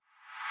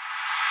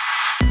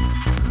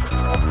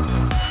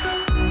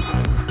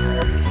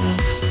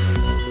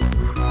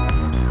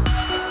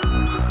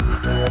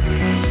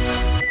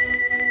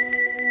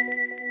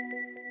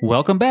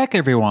Welcome back,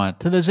 everyone,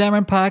 to the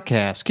Xamarin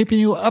Podcast, keeping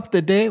you up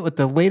to date with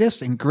the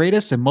latest and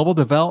greatest in mobile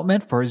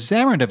development for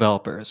Xamarin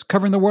developers,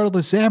 covering the world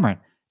of Xamarin,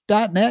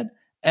 .NET,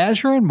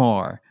 Azure, and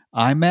more.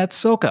 I'm Matt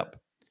Sokup.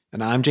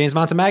 And I'm James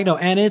Montemagno,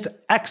 and it's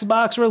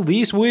Xbox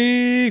release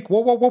week. Whoa,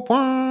 whoa, whoa,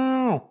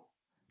 whoa.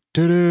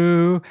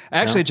 Doo-doo.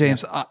 Actually,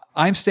 James,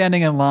 I'm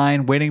standing in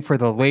line waiting for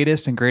the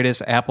latest and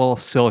greatest Apple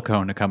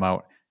silicone to come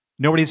out.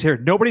 Nobody's here.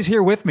 Nobody's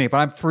here with me, but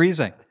I'm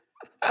freezing.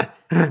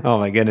 Oh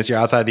my goodness! You're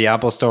outside the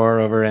Apple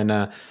store over in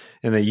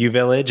the U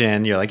Village,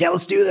 and you're like, "Yeah,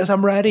 let's do this.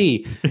 I'm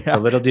ready." Yeah.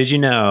 But little did you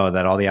know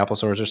that all the Apple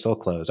stores are still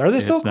closed. Are they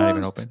still closed? Not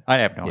even open. I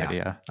have no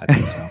idea. I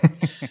think so.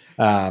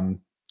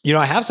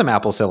 I have some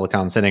Apple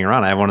Silicon sitting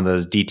around. I have one of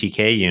those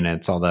DTK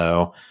units,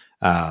 although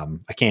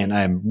I can't.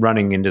 I'm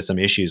running into some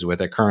issues with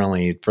it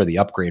currently for the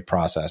upgrade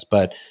process.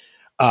 But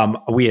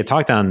we had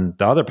talked on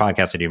the other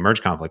podcast I do,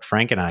 Merge Conflict,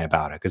 Frank and I,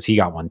 about it because he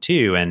got one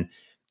too, and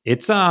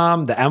it's the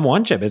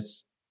M1 chip.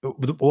 It's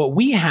what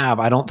we have,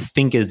 I don't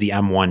think is the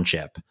M1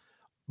 chip,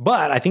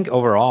 but I think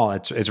overall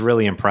it's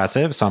really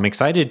impressive. So I'm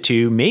excited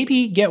to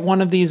maybe get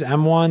one of these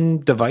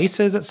M1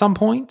 devices at some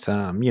point.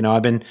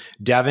 I've been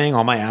deving,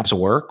 all my apps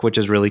work, which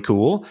is really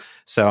cool.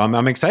 So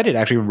I'm excited to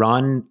actually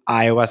run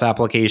iOS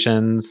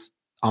applications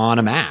on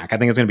a Mac. I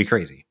think it's going to be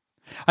crazy.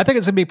 I think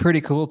it's going to be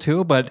pretty cool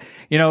too, but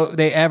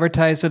they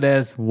advertise it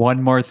as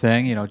one more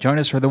thing, join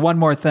us for the one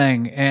more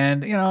thing.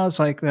 And, it's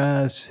like,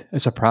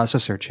 it's a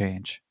processor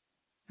change.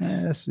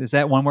 Is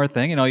that one more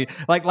thing?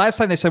 Like last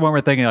time they said one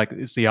more thing, like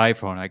it's the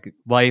iPhone, like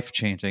life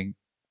changing,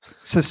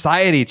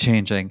 society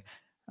changing,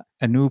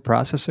 a new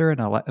processor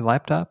and a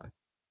laptop.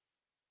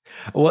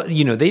 Well,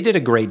 they did a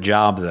great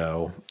job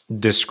though,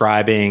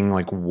 describing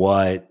like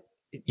what,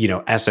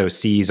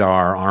 SoCs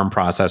are, ARM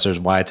processors,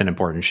 why it's an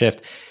important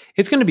shift.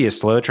 It's going to be a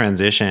slow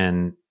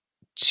transition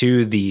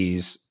to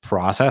these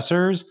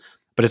processors,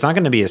 but it's not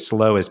going to be as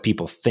slow as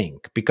people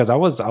think, because I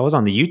was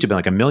on the YouTube and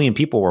like 1 million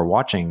people were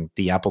watching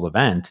the Apple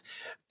event.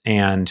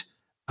 And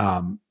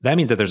that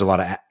means that there's a lot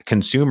of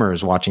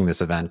consumers watching this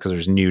event because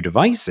there's new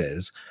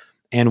devices.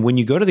 And when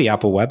you go to the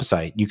Apple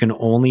website, you can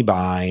only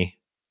buy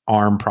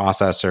ARM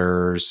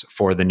processors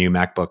for the new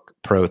MacBook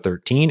Pro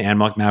 13 and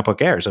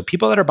MacBook Air. So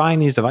people that are buying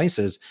these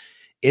devices,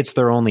 it's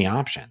their only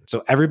option.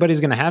 So everybody's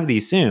going to have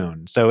these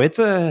soon. So it's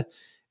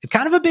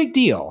kind of a big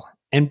deal.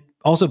 And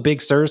also Big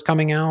Sur's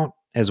coming out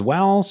as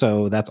well.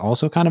 So that's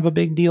also kind of a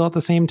big deal at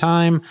the same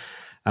time.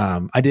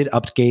 I did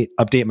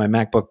update my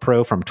MacBook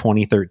Pro from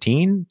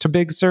 2013 to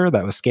Big Sur.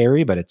 That was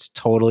scary, but it's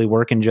totally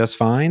working just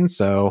fine.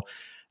 So,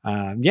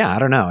 I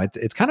don't know.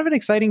 It's kind of an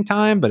exciting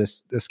time, but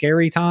it's a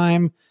scary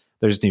time.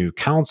 There's new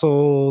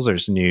consoles,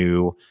 there's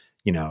new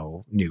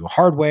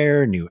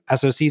hardware, new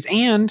SoCs,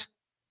 and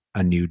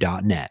a new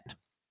 .NET.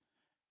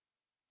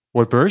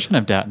 What version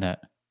of .NET?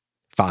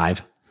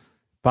 5.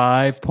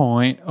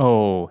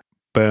 5.0.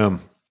 Boom.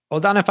 Well,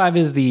 .NET 5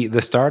 is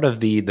the start of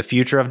the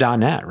future of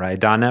 .NET, right?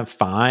 .NET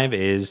 5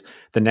 is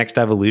the next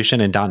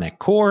evolution in .NET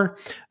Core.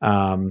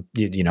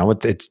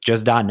 It's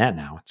just .NET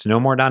now. It's no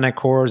more .NET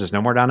Cores. There's no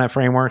more .NET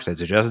frameworks.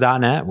 It's just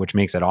 .NET, which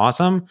makes it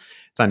awesome.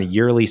 It's on a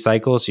yearly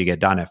cycle, so you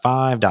get .NET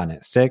 5,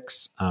 .NET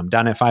 6.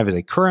 .NET 5 is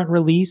a current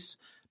release.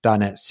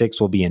 .NET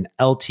 6 will be an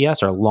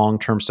LTS, or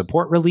long-term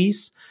support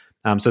release.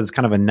 So it's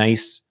kind of a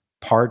nice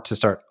part to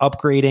start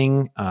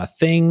upgrading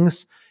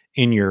things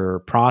in your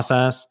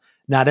process.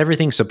 Not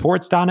everything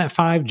supports .NET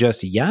 5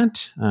 just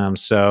yet.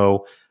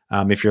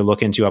 If you're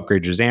looking to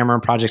upgrade your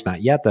Xamarin projects,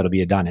 not yet, that'll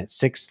be a .NET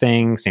 6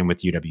 thing. Same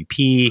with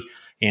UWP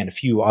and a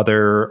few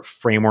other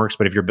frameworks.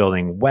 But if you're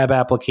building web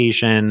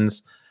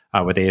applications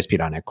with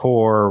ASP.NET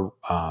Core,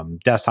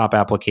 desktop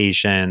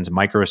applications,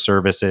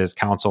 microservices,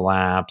 console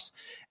apps,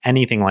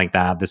 anything like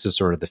that, this is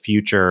sort of the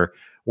future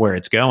where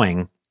it's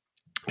going.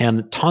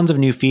 And tons of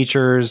new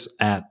features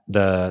at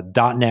the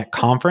 .NET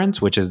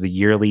conference, which is the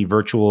yearly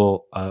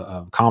virtual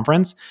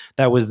conference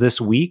that was this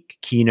week,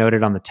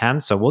 keynoted on the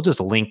 10th. So we'll just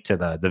link to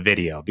the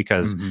video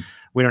because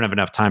we don't have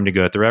enough time to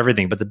go through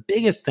everything. But the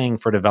biggest thing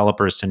for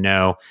developers to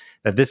know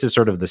that this is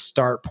sort of the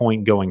start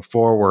point going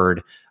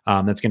forward,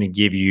 that's going to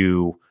give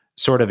you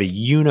sort of a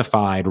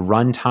unified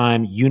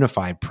runtime,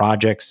 unified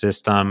project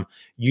system,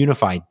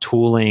 unified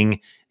tooling.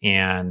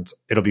 And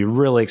it'll be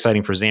really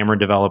exciting for Xamarin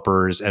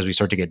developers as we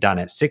start to get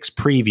 .NET 6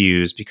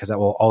 previews, because that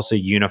will also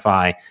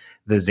unify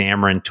the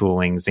Xamarin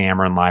tooling,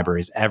 Xamarin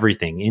libraries,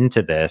 everything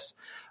into this.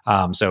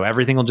 So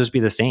everything will just be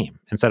the same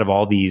instead of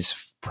all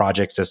these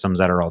project systems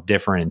that are all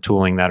different and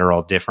tooling that are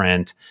all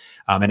different.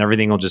 And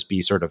everything will just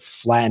be sort of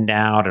flattened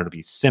out. It'll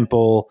be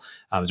simple.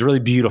 It's really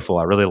beautiful.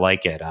 I really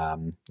like it.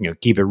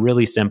 Keep it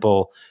really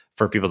simple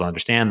for people to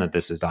understand that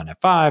this is .NET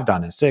 5,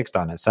 .NET 6,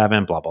 .NET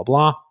 7, blah, blah,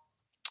 blah,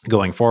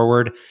 going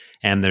forward.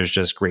 And there's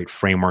just great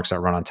frameworks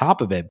that run on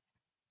top of it.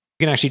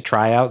 You can actually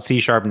try out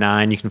C#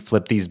 9. You can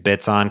flip these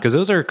bits on because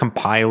those are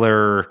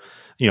compiler,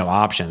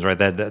 options, right?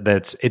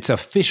 It's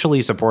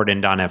officially supported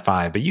in .NET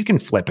 5, but you can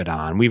flip it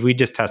on. We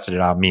just tested it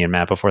out, me and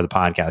Matt, before the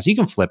podcast. You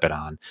can flip it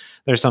on.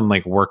 There's some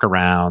like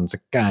workarounds,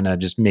 kind of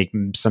just make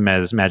some of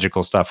this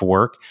magical stuff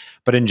work.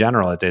 But in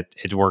general,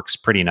 it works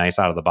pretty nice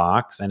out of the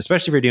box. And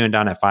especially if you're doing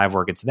 .NET 5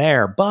 work, it's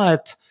there.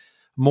 But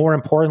more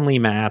importantly,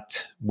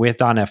 Matt, with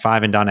 .NET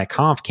 5 and .NET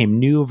Conf came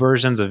new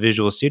versions of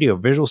Visual Studio,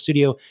 Visual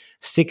Studio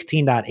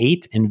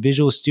 16.8 and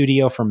Visual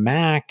Studio for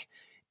Mac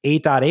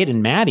 8.8.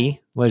 And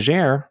Maddie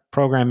Legere,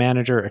 program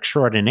manager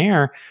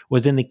extraordinaire,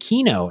 was in the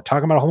keynote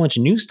talking about a whole bunch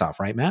of new stuff,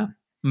 right, Matt?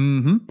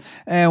 Mm-hmm.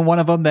 And one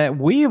of them that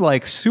we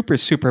like super,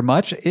 super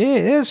much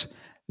is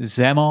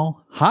XAML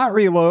Hot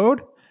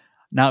Reload.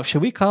 Now,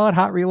 should we call it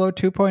Hot Reload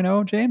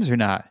 2.0, James, or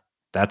not?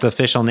 That's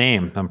official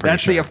name, I'm pretty sure.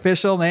 That's the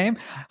official name.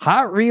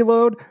 Hot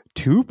Reload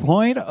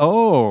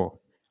 2.0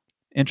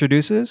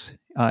 introduces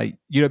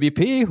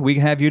UWP. We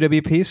have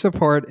UWP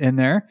support in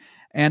there,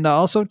 and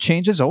also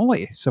changes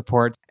only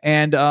support,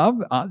 and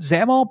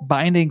XAML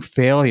binding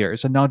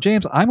failures. And now,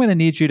 James, I'm going to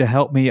need you to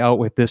help me out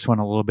with this one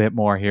a little bit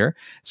more here.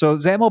 So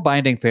XAML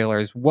binding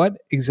failures, what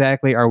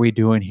exactly are we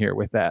doing here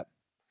with that?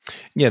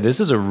 Yeah,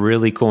 this is a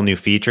really cool new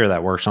feature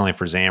that works only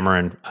for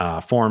Xamarin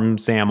Form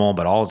XAML,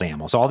 but all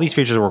XAML. So all these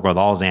features work with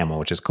all XAML,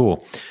 which is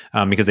cool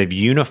because they've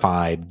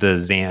unified the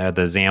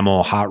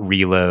XAML hot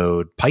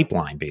reload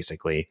pipeline,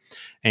 basically.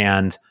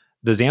 And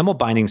the XAML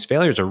bindings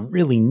failures are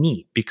really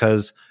neat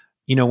because,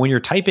 when you're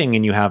typing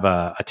and you have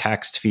a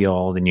text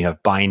field and you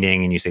have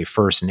binding and you say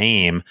first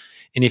name,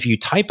 and if you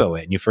typo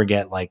it and you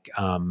forget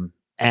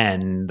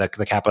N,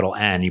 the capital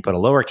N, you put a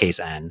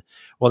lowercase n,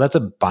 well, that's a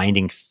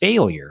binding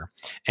failure.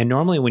 And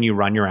normally when you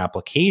run your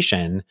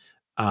application,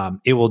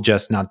 it will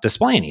just not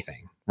display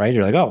anything, right?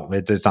 You're like, oh,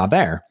 it's not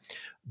there.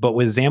 But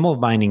with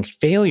XAML binding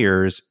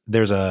failures,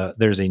 there's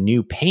a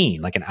new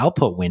pane, like an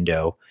output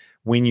window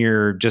when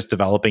you're just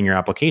developing your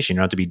application. You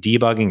don't have to be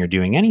debugging or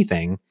doing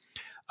anything.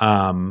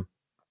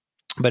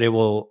 But it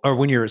will, or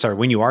when you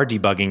are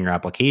debugging your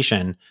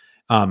application,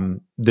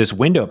 this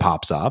window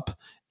pops up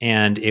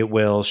and it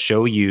will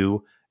show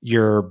you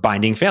your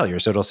binding failure.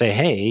 So it'll say,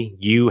 hey,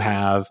 you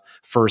have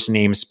first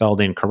name spelled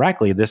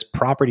incorrectly. This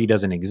property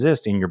doesn't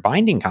exist in your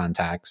binding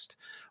context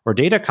or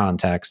data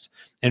context.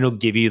 And it'll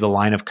give you the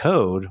line of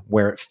code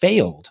where it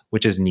failed,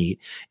 which is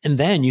neat. And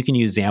then you can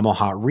use XAML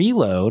hot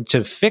reload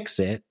to fix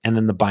it. And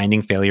then the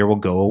binding failure will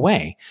go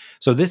away.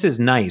 So this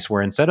is nice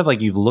where instead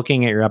of you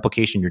looking at your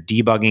application, you're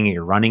debugging it,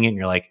 you're running it, and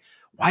you're like,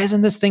 why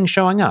isn't this thing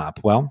showing up?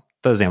 Well,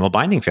 the XAML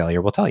binding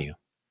failure will tell you.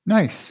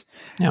 Nice.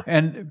 Yeah.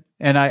 And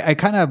I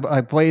kind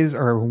of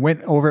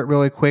went over it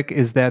really quick,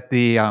 is that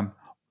the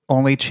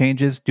only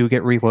changes do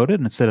get reloaded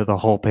instead of the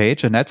whole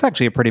page. And that's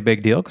actually a pretty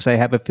big deal because I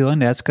have a feeling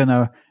that's going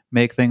to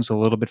make things a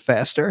little bit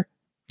faster.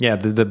 Yeah.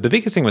 The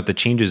biggest thing with the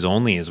changes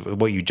only is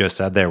what you just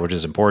said there, which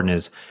is important,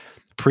 is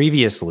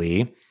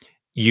previously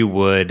you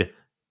would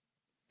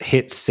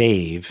hit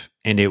save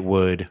and it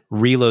would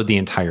reload the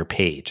entire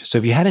page. So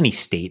if you had any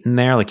state in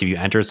there, like if you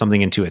entered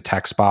something into a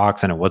text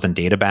box and it wasn't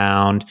data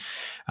bound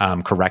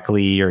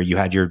correctly, or you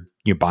had your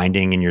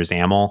binding in your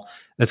XAML,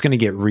 that's going to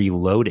get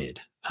reloaded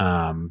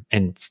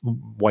and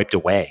wiped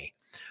away.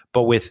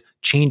 But with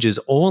changes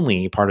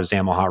only, part of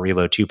XAML Hot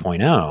Reload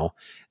 2.0,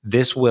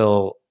 this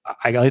will,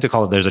 I like to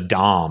call it, there's a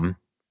DOM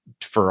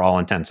for all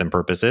intents and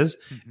purposes,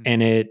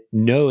 and it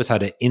knows how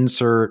to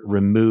insert,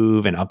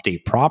 remove, and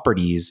update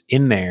properties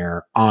in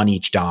there on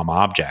each DOM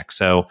object.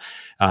 So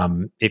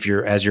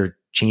as you're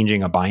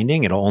changing a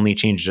binding, it'll only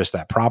change just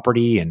that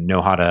property and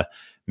know how to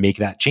make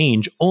that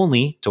change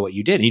only to what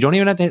you did. And you don't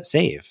even have to hit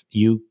save.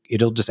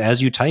 It'll just,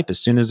 as you type, as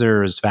soon as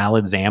there's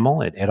valid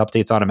XAML, it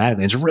updates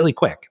automatically. It's really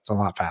quick. It's a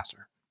lot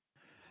faster.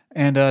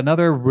 And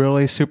another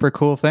really super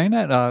cool thing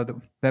that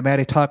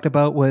Maddie talked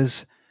about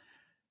was,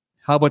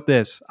 how about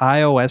this?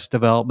 iOS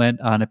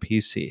development on a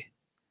PC.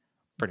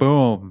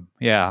 Boom.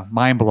 Yeah,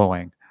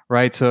 mind-blowing,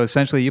 right? So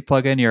essentially you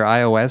plug in your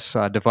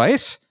iOS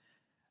device.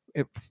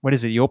 What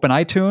is it? You open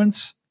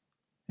iTunes,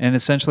 and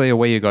essentially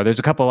away you go. There's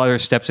a couple other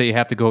steps that you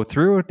have to go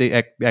through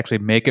to actually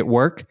make it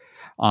work,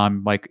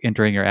 like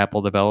entering your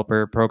Apple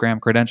developer program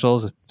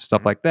credentials,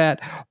 stuff like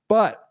that.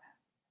 But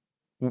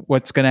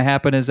what's going to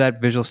happen is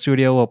that Visual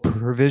Studio will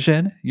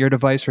provision your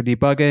device for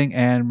debugging,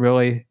 and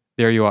really,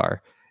 there you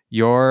are.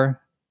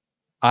 Your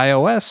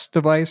iOS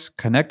device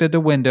connected to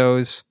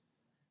Windows,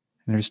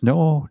 and there's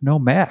no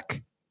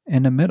Mac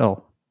in the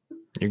middle.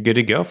 You're good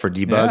to go for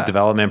debug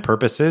development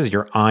purposes.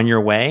 You're on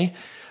your way.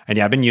 And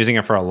yeah, I've been using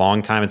it for a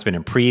long time. It's been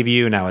in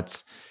preview. Now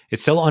it's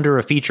still under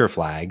a feature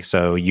flag.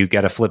 So you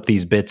got to flip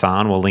these bits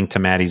on. We'll link to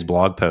Maddie's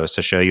blog post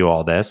to show you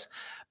all this.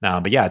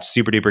 But yeah, it's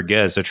super duper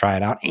good. So try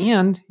it out.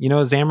 And,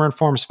 Xamarin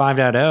Forms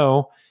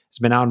 5.0 has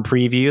been out in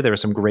preview. There were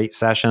some great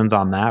sessions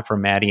on that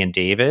from Maddie and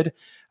David.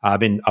 I've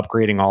been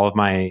upgrading all of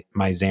my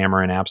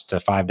Xamarin apps to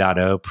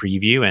 5.0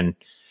 preview, and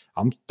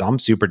I'm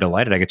super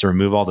delighted. I get to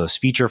remove all those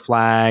feature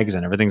flags,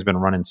 and everything's been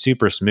running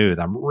super smooth.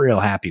 I'm real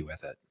happy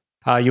with it.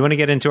 You want to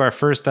get into our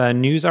first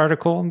news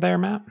article there,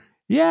 Matt?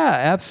 Yeah,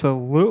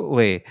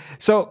 absolutely.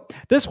 So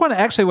this one,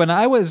 actually, when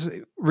I was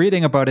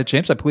reading about it,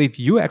 James, I believe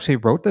you actually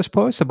wrote this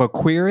post about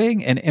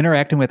querying and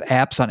interacting with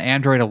apps on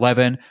Android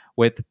 11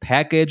 with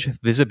package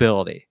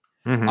visibility.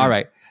 Mm-hmm. All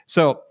right.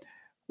 So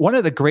one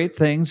of the great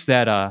things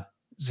that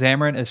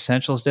Xamarin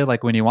Essentials did,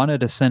 like when you wanted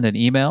to send an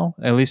email,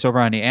 at least over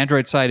on the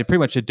Android side, it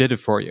did it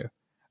for you,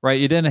 right?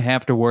 You didn't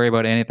have to worry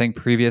about anything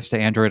previous to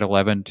Android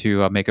 11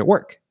 to make it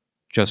work.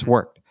 just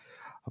worked.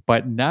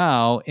 But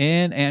now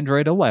in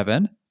Android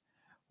 11,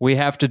 we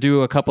have to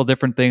do a couple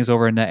different things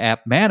over in the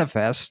app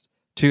manifest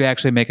to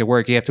actually make it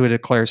work. You have to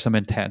declare some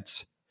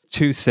intents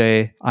to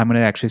say, I'm going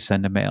to actually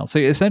send a mail. So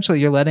essentially,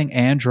 you're letting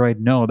Android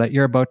know that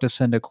you're about to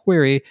send a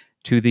query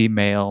to the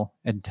mail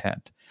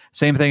intent.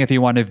 Same thing if you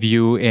want to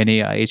view any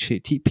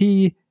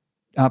HTTP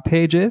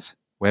pages,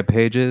 web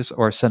pages,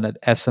 or send an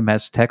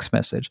SMS text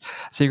message.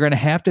 So you're going to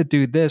have to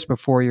do this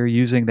before you're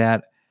using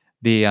the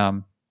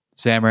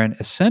Xamarin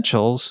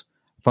Essentials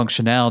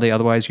functionality.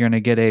 Otherwise, you're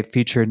going to get a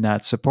feature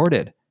not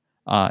supported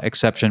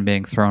exception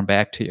being thrown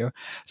back to you.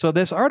 So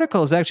this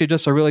article is actually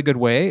just a really good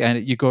way,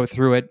 and you go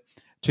through it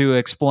to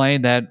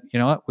explain that,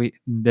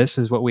 this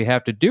is what we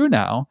have to do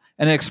now.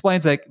 And it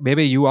explains that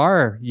maybe you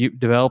are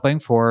developing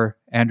for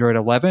Android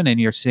 11 and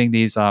you're seeing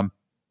these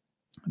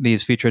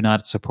feature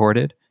not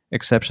supported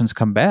exceptions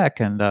come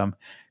back, and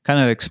kind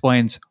of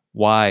explains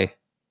why,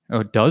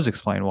 or does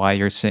explain why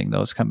you're seeing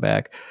those come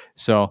back.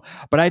 So,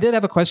 but I did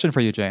have a question for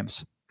you,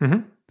 James.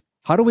 Mm-hmm.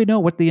 How do we know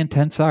what the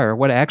intents are,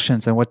 what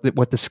actions, and what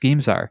the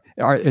schemes are?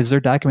 Is there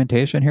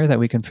documentation here that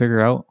we can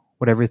figure out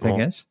what everything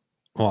is?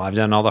 Well, I've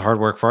done all the hard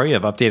work for you.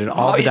 I've updated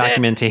all the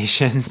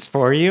documentations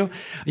for you.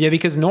 Yeah,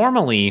 because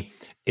normally,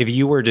 if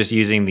you were just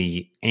using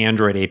the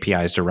Android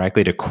APIs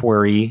directly to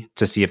query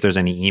to see if there's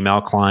any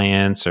email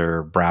clients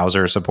or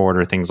browser support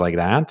or things like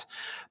that,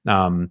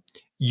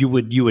 you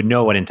would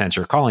know what intents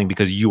you're calling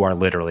because you are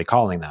literally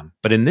calling them.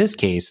 But in this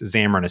case,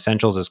 Xamarin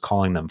Essentials is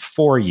calling them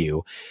for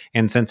you.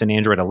 And since in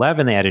Android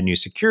 11 they added new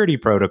security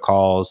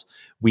protocols,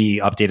 we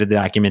updated the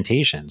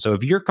documentation. So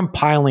if you're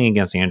compiling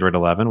against Android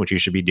 11, which you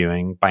should be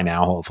doing by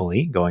now,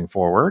 hopefully going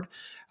forward,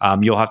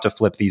 you'll have to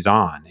flip these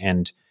on.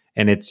 And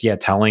it's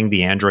telling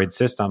the Android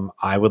system,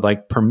 I would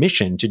like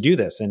permission to do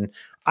this. And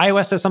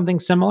iOS has something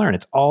similar, and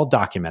it's all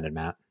documented,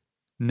 Matt.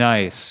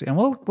 Nice. And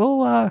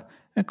we'll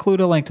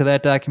include a link to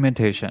that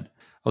documentation.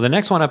 Well, the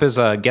next one up is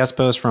a guest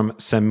post from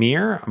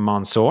Samir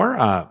Mansour.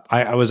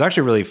 I was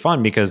actually really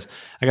fun because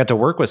I got to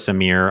work with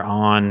Samir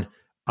on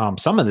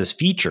some of this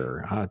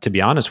feature, to be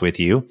honest with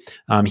you.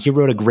 He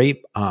wrote a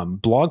great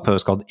blog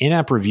post called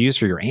In-App Reviews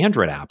for Your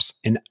Android Apps.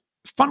 And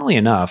funnily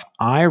enough,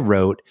 I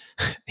wrote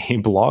a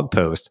blog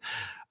post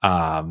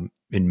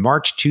in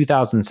March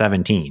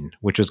 2017,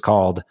 which was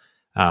called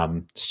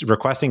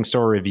Requesting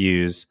Store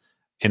Reviews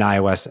in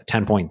iOS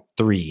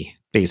 10.3,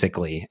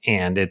 basically.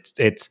 And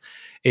it's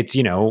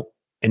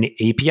an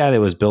API that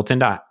was built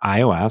into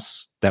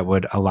iOS that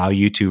would allow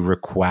you to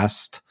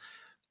request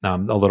a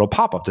little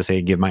pop-up to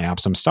say, give my app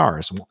some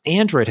stars. Well,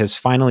 Android has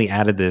finally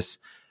added this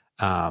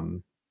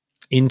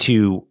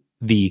into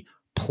the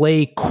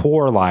Play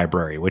Core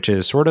library, which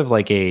is sort of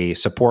like a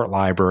support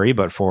library,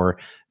 but for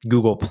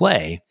Google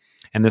Play.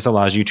 And this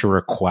allows you to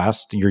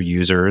request your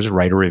users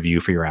write a review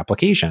for your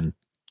application.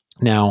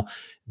 Now,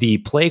 the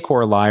Play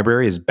Core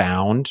library is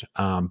bound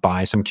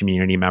by some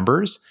community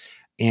members.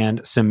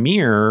 And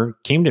Samir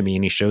came to me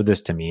and he showed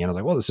this to me. And I was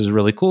like, well, this is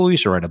really cool. You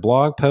should write a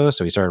blog post.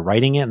 So he started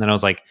writing it. And then I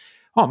was like,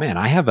 oh man,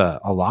 I have a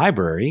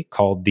library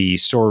called the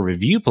Store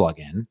Review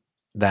plugin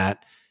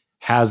that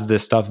has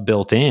this stuff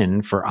built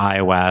in for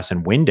iOS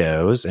and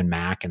Windows and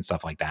Mac and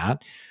stuff like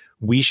that.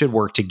 We should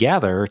work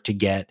together to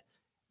get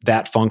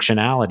that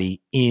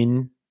functionality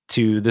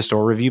into the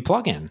Store Review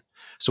plugin.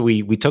 So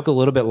we took a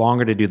little bit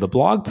longer to do the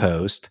blog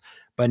post,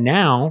 but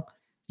now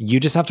you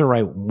just have to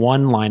write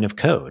one line of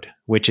code,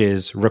 which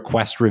is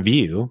request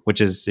review,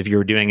 which is if you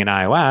were doing an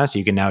iOS,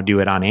 you can now do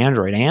it on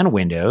Android and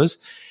Windows,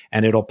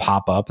 and it'll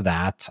pop up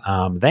that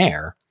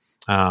there.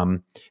 Now,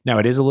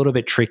 it is a little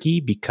bit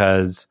tricky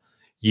because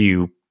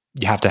you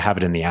have to have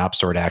it in the App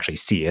Store to actually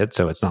see it.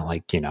 So it's not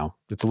like,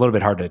 it's a little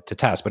bit hard to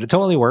test, but it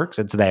totally works.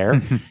 It's there.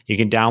 You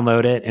can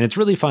download it. And it's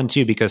really fun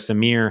too, because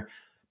Samir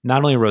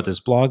not only wrote this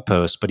blog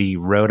post, but he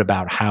wrote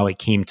about how it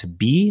came to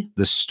be,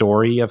 the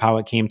story of how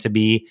it came to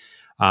be,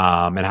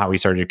 and how he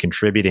started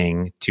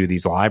contributing to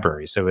these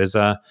libraries. So it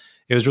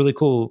was really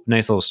cool,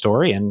 nice little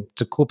story, and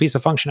it's a cool piece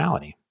of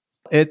functionality.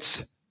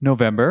 It's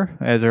November,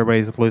 as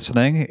everybody's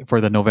listening,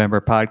 for the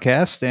November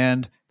podcast,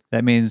 and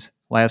that means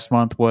last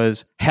month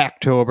was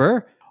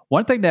Hacktober.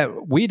 One thing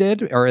that we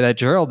did, or that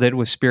Gerald did,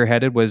 was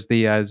spearheaded, was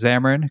the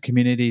Xamarin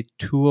Community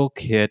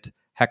Toolkit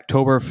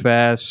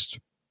Hacktoberfest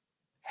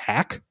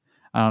hack.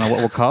 I don't know what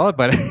we'll call it,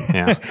 but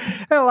yeah.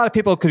 A lot of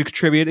people could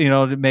contribute,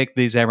 to make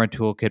the Xamarin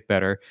Toolkit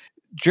better.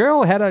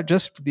 Gerald had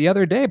just the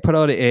other day put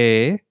out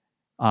a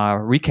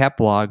recap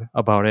blog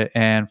about it.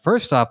 And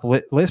first off,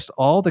 list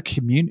all the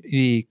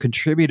community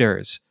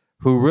contributors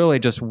who really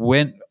just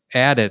went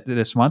at it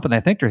this month. And I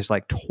think there's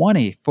like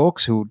 20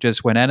 folks who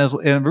just went at it.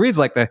 And it reads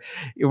like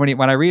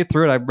when I read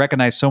through it, I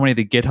recognize so many of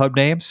the GitHub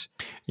names.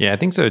 Yeah, I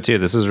think so too.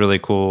 This is really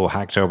cool.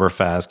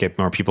 Hacktoberfest, get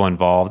more people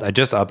involved. I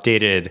just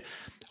updated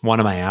one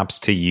of my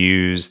apps to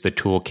use the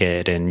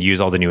toolkit and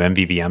use all the new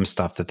MVVM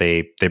stuff that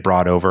they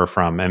brought over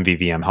from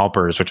MVVM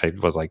helpers, which I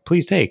was like,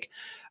 please take.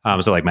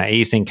 So like my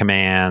async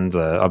commands,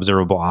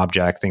 observable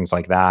object, things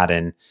like that.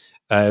 And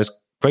it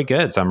was quite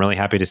good. So I'm really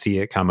happy to see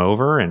it come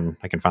over, and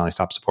I can finally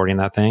stop supporting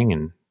that thing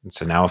and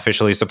so now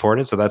officially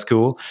supported. So that's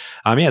cool.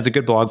 Yeah, it's a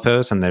good blog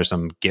post, and there's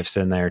some GIFs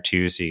in there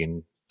too, so you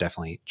can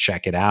definitely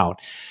check it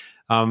out.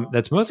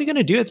 That's mostly going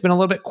to do it. It's been a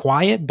little bit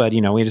quiet, but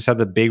we just had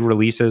the big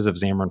releases of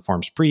Xamarin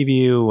Forms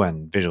Preview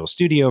and Visual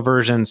Studio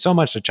version. So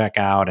much to check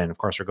out, and of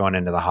course, we're going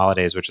into the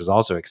holidays, which is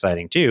also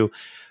exciting too.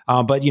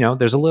 But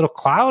there's a little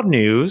cloud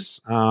news,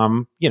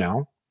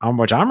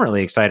 which I'm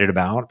really excited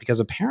about,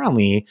 because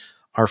apparently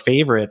our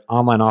favorite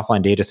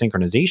online-offline data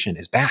synchronization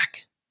is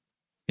back.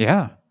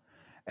 Yeah,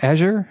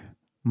 Azure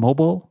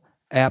Mobile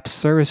App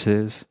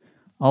Services,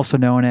 also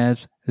known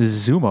as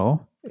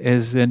Xumo,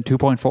 is in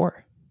 2.4.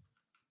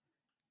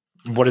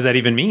 What does that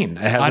even mean?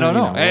 I don't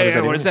know.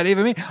 What does that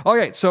even mean?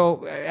 Okay,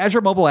 so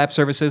Azure Mobile App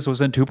Services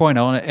was in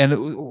 2.0,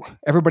 and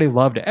everybody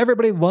loved it.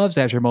 Everybody loves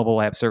Azure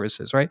Mobile App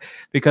Services, right?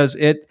 Because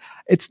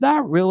it's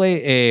not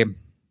really a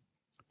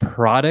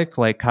product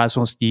like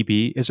Cosmos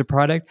DB is a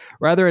product.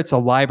 Rather, it's a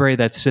library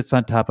that sits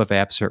on top of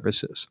app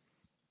services.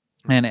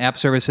 And app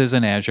services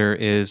in Azure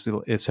is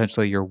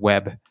essentially your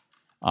web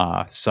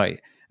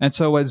site. And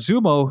so what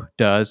Xumo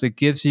does, it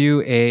gives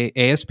you a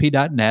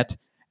ASP.NET,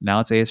 now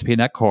it's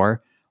ASP.NET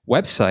Core,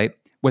 website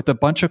with a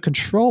bunch of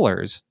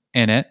controllers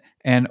in it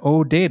and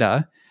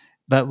OData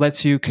that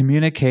lets you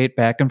communicate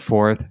back and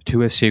forth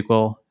to a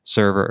SQL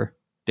Server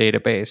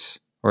database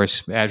or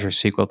Azure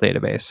SQL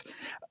database.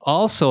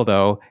 Also,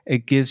 though,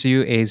 it gives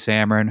you a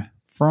Xamarin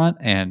front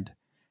end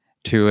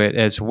to it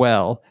as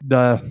well.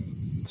 The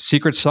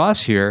secret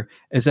sauce here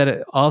is that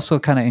it also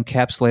kind of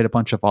encapsulates a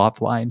bunch of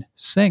offline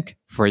sync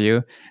for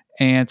you.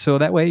 And so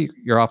that way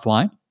you're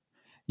offline.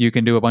 You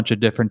can do a bunch of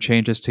different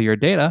changes to your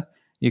data.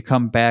 You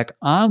come back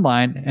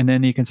online, and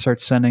then you can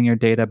start sending your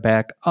data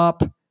back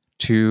up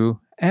to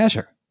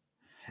Azure.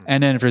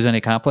 And then if there's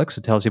any conflicts,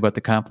 it tells you about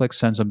the conflicts,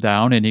 sends them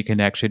down, and you can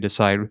actually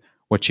decide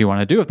what you want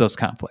to do with those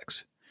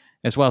conflicts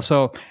as well.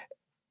 So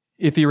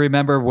if you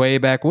remember way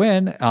back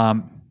when,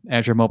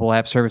 Azure Mobile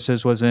App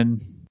Services was in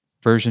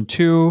version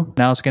 2.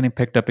 Now it's getting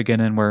picked up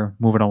again, and we're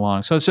moving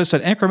along. So it's just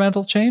an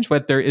incremental change,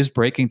 but there is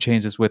breaking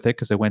changes with it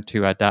because it went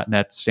to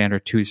 .NET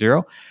Standard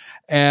 2.0.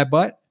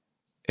 But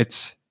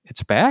it's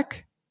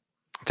back.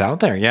 It's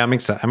out there. Yeah, I'm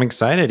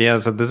excited. Yeah,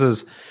 so this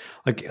is,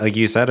 like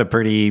you said, a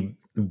pretty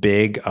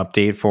big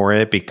update for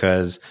it,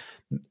 because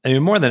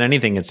more than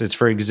anything, it's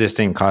for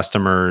existing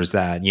customers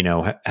that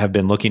have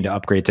been looking to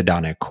upgrade to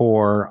 .NET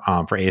Core,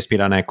 for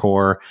ASP.NET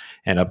Core,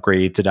 and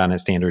upgrade to .NET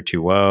Standard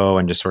 2.0,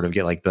 and just sort of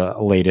get like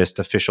the latest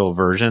official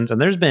versions.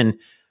 And there's been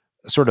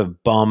sort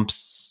of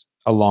bumps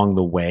along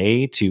the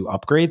way to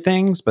upgrade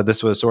things, but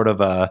this was sort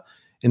of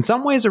in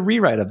some ways a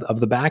rewrite of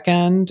the back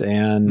end.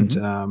 And,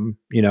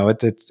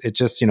 it's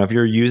just, if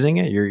you're using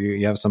it,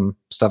 you have some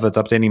stuff that's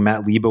updating.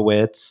 Matt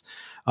Leibowitz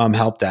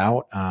helped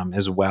out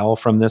as well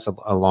from this,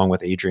 along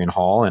with Adrian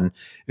Hall. And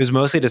it was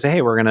mostly to say,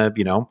 hey, we're going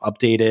to,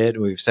 update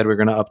it. We've said we're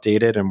going to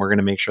update it, and we're going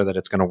to make sure that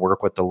it's going to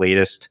work with the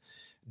latest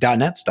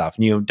 .NET stuff.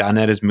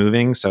 .NET is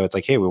moving. So it's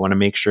like, hey, we want to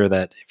make sure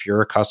that if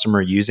you're a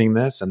customer using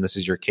this, and this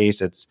is your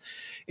case,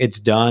 it's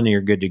done and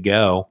you're good to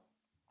go.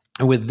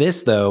 And with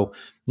this, though,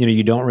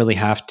 you don't really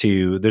have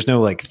to, there's no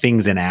like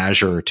things in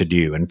Azure to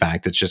do. In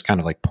fact, it's just kind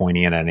of like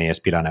pointing at an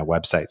ASP.NET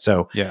website.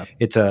 So yeah,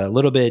 it's a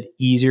little bit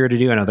easier to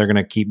do. I know they're going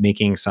to keep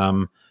making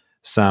some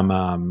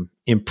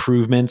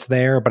improvements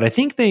there, but I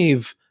think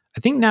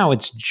now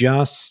it's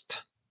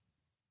just,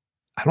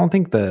 I don't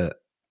think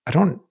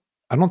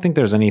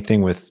there's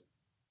anything with,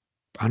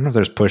 I don't know if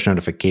there's push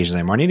notifications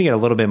anymore. I need to get a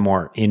little bit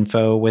more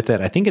info with it.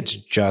 I think it's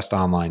just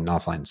online,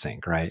 offline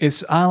sync, right?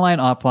 It's online,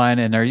 offline,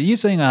 and they're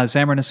using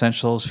Xamarin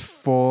Essentials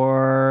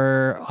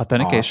for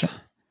authentication.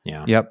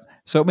 Yeah. Yep.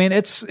 So, I mean,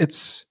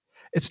 it's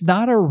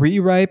not a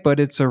rewrite, but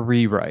it's a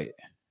rewrite,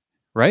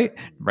 right?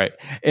 Right.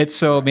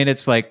 It's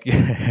like,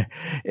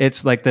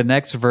 it's like the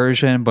next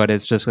version, but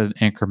it's just an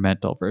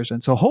incremental version.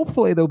 So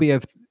hopefully there'll be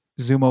a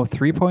Xumo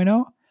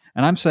 3.0.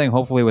 And I'm saying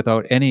hopefully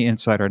without any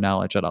insider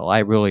knowledge at all. I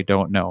really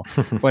don't know.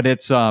 But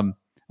it's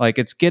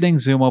it's getting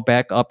Xumo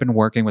back up and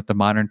working with the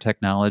modern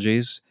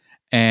technologies.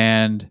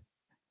 And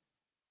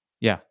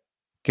yeah,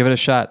 give it a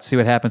shot. See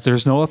what happens.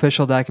 There's no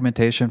official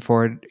documentation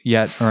for it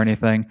yet or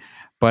anything.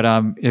 But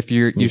if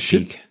you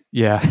should peek.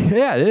 Yeah,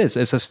 it is.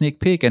 It's a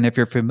sneak peek. And if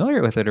you're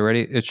familiar with it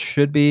already, it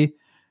should be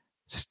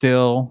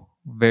still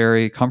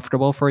very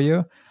comfortable for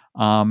you.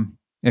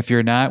 If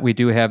you're not, we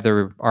do have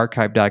the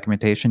archive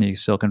documentation you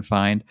still can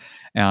find.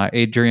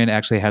 Adrian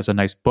actually has a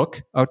nice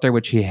book out there,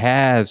 which he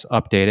has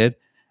updated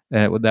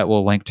that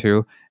we'll link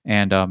to.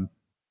 And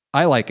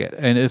I like it.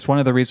 And it's one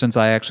of the reasons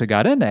I actually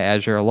got into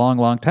Azure a long,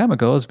 long time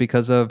ago is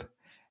because of,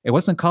 it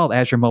wasn't called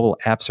Azure Mobile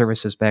App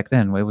Services back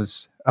then. It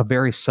was a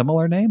very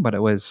similar name, but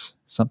it was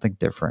something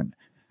different.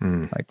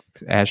 Like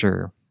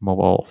Azure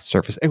Mobile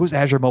Service. It was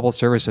Azure Mobile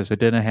Services. It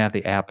didn't have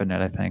the app in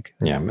it, I think.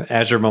 Yeah,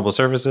 Azure Mobile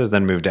Services,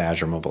 then moved to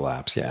Azure Mobile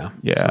Apps. Yeah.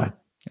 So,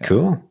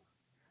 Cool.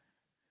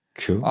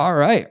 All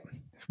right.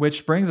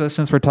 Which brings us,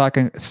 since we're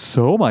talking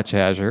so much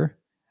Azure,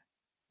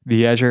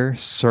 the Azure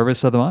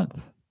Service of the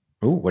Month.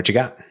 Ooh, what you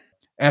got?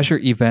 Azure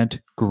Event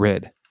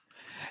Grid.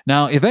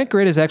 Now, Event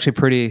Grid is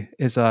actually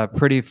a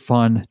pretty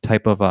fun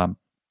type of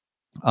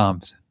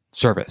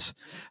service.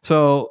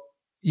 So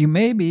you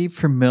may be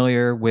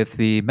familiar with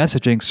the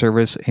messaging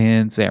service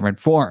in Xamarin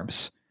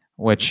Forms,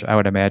 which I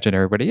would imagine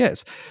everybody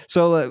is.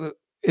 So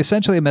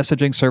essentially, a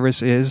messaging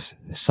service is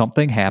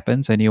something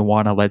happens and you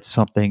want to let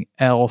something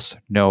else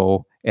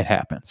know it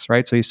happens,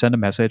 right? So you send a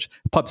message,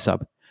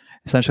 PubSub.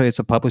 Essentially, it's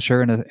a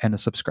publisher and a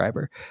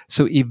subscriber.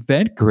 So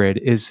Event Grid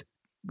is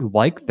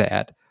like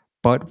that,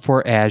 but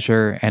for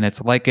Azure, and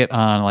it's like it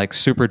on like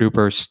super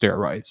duper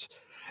steroids.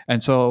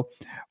 And so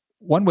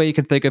one way you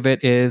can think of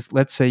it is,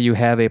 let's say you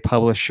have a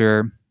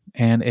publisher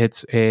and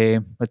it's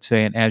let's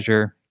say an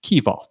Azure Key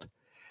Vault,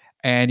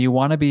 and you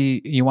want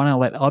to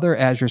let other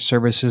Azure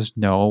services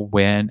know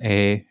when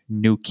a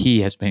new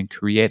key has been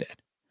created.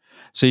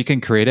 So you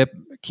can create a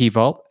Key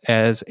Vault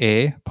as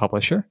a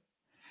publisher,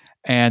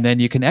 and then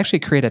you can actually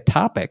create a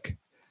topic.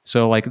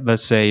 So like,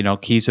 let's say,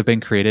 keys have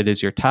been created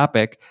as your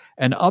topic,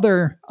 and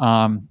other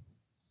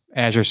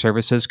Azure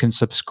services can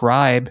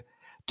subscribe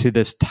to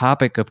this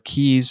topic of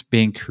keys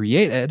being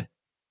created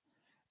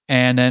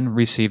and then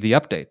receive the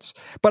updates.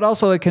 But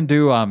also it can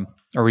do,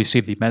 or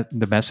receive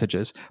the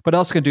messages, but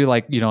also can do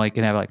like, you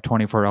can have like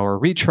 24-hour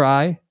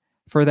retry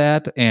for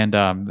that. And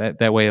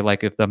that way,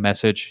 like if the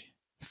message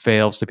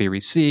fails to be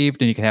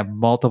received, and you can have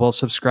multiple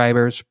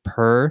subscribers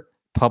per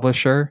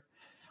publisher.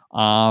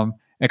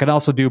 It can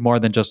also do more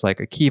than just like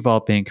a key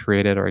vault being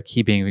created, or a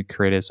key being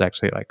created is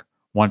actually like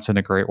once in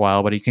a great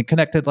while, but you can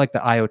connect it like the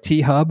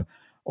IoT hub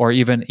or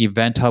even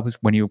event hubs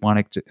when you want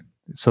it to.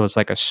 So it's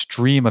like a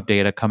stream of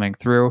data coming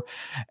through.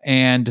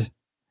 And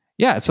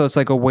yeah, so it's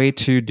like a way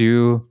to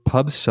do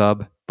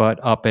PubSub, but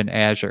up in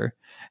Azure.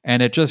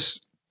 And it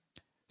just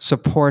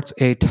supports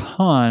a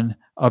ton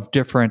of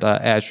different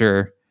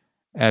Azure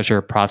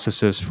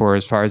processes for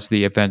as far as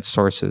the event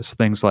sources,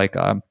 things like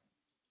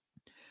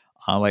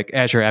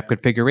Azure App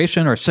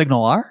Configuration or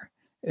SignalR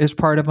is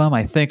part of them.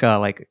 I think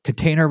like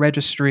container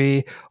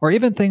registry, or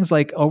even things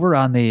like over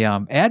on the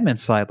admin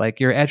side, like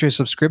your Azure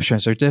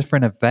subscriptions or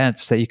different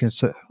events that you can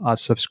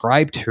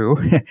subscribe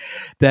to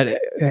that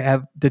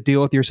have to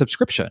deal with your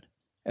subscription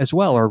as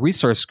well, or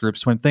resource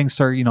groups when things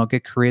start,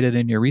 get created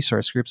in your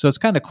resource group. So it's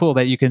kind of cool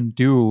that you can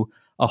do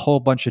a whole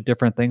bunch of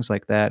different things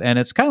like that. And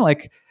it's kind of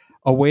like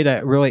a way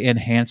to really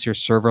enhance your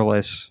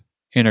serverless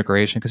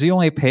integration, because you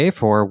only pay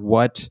for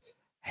what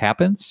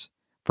happens,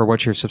 for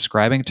what you're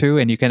subscribing to,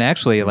 and you can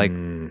actually like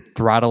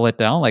throttle it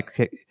down.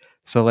 Like,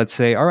 so let's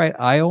say, all right,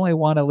 I only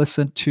want to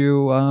listen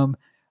to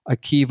a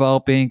key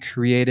vault being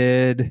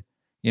created,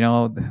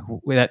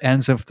 that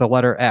ends with the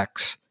letter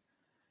X.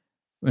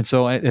 And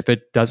so if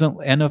it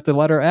doesn't end with the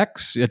letter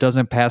X, it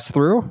doesn't pass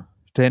through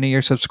to any of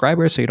your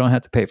subscribers, so you don't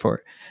have to pay for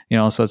it.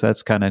 So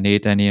that's kind of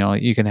neat. And,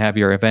 you can have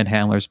your event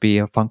handlers be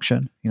a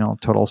function,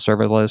 total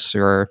serverless,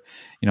 or,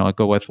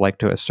 go with like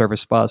to a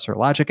service bus or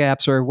logic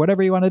apps or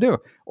whatever you want to do,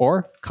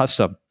 or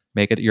custom,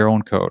 make it your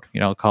own code,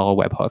 call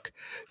a webhook.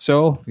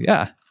 So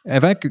yeah,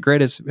 Event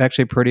Grid is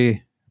actually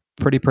pretty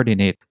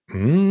neat.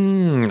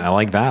 I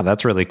like that.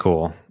 That's really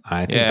cool.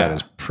 I think that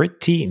is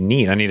pretty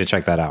neat. I need to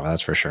check that out.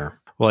 That's for sure.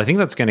 Well, I think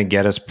that's going to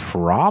get us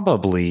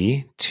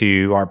probably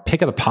to our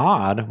pick of the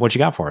pod. What you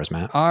got for us,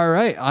 Matt? All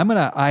right,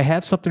 I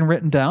have something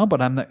written down,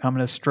 but I'm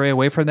gonna stray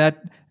away from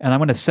that, and I'm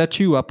gonna set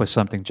you up with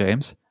something,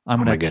 James. I'm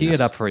gonna tee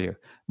it up for you.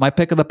 My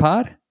pick of the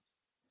pod,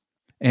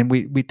 and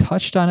we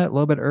touched on it a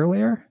little bit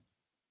earlier.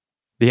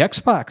 The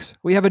Xbox.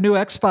 We have a new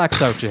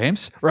Xbox out,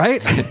 James.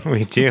 Right?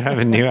 We do have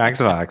a new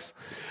Xbox.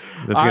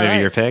 That's going to be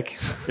your pick?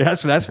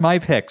 Yes, that's my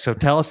pick. So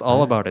tell us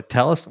all about it.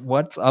 Tell us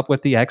what's up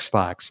with the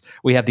Xbox.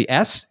 We have the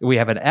S. We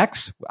have an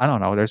X. I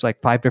don't know. There's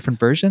like 5 different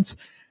versions.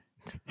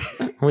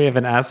 We have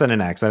an S and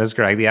an X. That is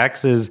correct. The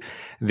X is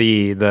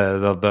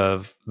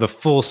the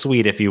full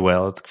suite, if you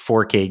will. It's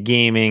 4K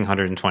gaming,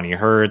 120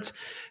 hertz,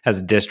 has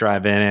a disk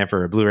drive in it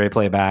for a Blu-ray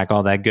playback,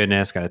 all that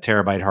goodness. Got a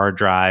terabyte hard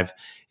drive.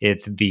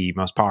 It's the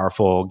most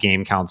powerful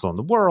game console in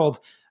the world.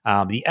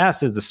 The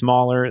S is the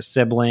smaller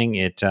sibling.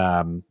 It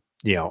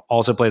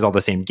also plays all the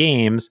same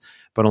games,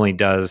 but only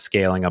does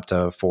scaling up to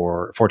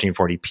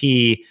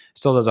 1440p,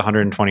 still does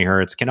 120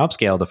 hertz, can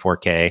upscale to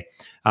 4K,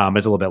 but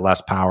it's a little bit less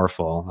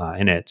powerful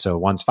in it. So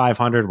one's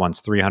 $500,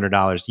 one's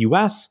 $300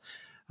 US.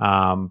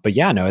 But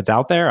yeah, no, it's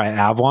out there. I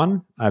have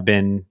one. I've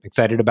been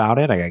excited about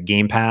it. I got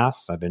Game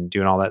Pass. I've been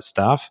doing all that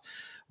stuff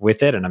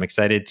with it, and I'm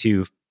excited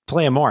to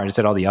play more. I just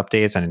did all the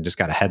updates and I just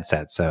got a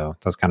headset. So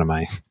that's kind of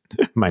my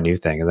my new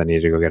thing, is I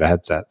needed to go get a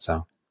headset.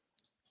 So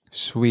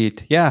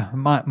sweet. Yeah,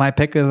 my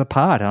pick of the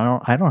pod.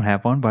 I don't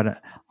have one,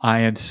 but I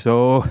am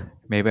so,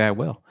 maybe I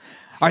will.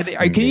 Can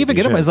you even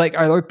get them? Are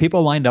there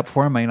people lined up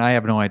for them? I mean, I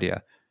have no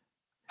idea.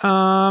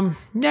 Yeah,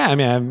 I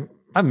mean,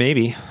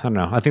 maybe. I don't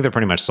know. I think they're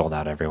pretty much sold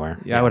out everywhere.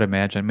 Yeah, I would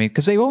imagine. I mean,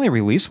 because they only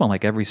release one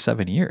like every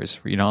 7 years.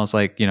 It's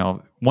like,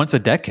 once a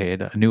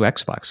decade, a new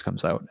Xbox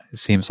comes out, it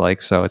seems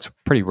like. So it's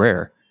pretty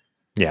rare.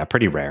 Yeah,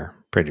 pretty rare.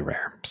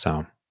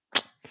 So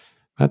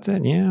that's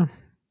it. Yeah.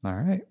 All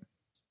right.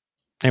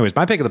 Anyways,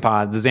 my pick of the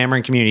pod, the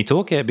Xamarin Community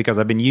Toolkit, because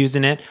I've been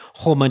using it.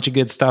 Whole bunch of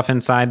good stuff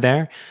inside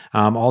there.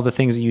 All the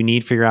things that you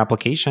need for your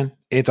application.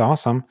 It's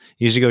awesome.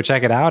 You should go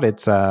check it out.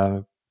 It's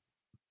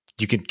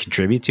you can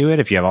contribute to it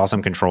if you have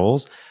awesome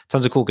controls.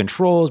 Tons of cool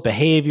controls,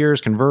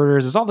 behaviors,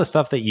 converters. There's all the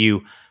stuff that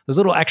those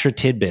little extra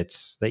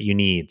tidbits that you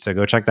need. So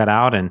go check that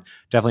out and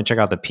definitely check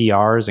out the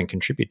PRs and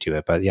contribute to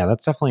it. But yeah,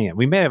 that's definitely,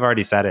 we may have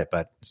already said it,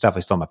 but it's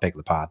definitely still my pick of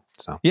the pod.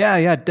 So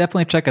yeah,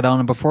 definitely check it out.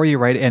 And before you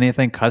write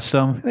anything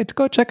custom,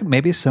 go check it.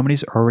 Maybe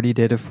somebody's already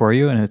did it for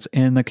you and it's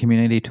in the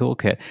community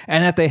toolkit.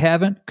 And if they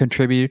haven't,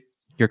 contribute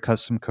your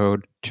custom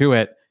code to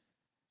it.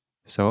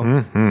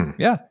 So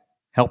yeah,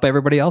 help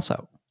everybody else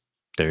out.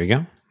 There you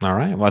go. All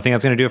right. Well, I think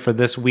that's going to do it for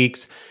this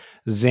week's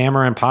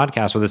Xamarin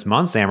Podcast, or this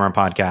month's Xamarin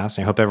Podcast.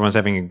 I hope everyone's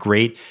having a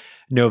great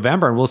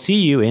November, and we'll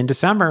see you in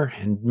December.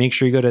 And make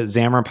sure you go to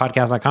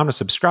xamarinpodcast.com to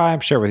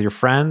subscribe, share with your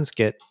friends,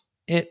 get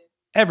it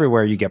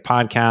everywhere you get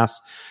podcasts.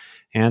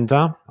 And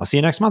I'll see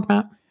you next month,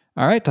 Matt.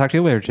 All right. Talk to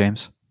you later,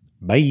 James.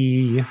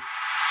 Bye.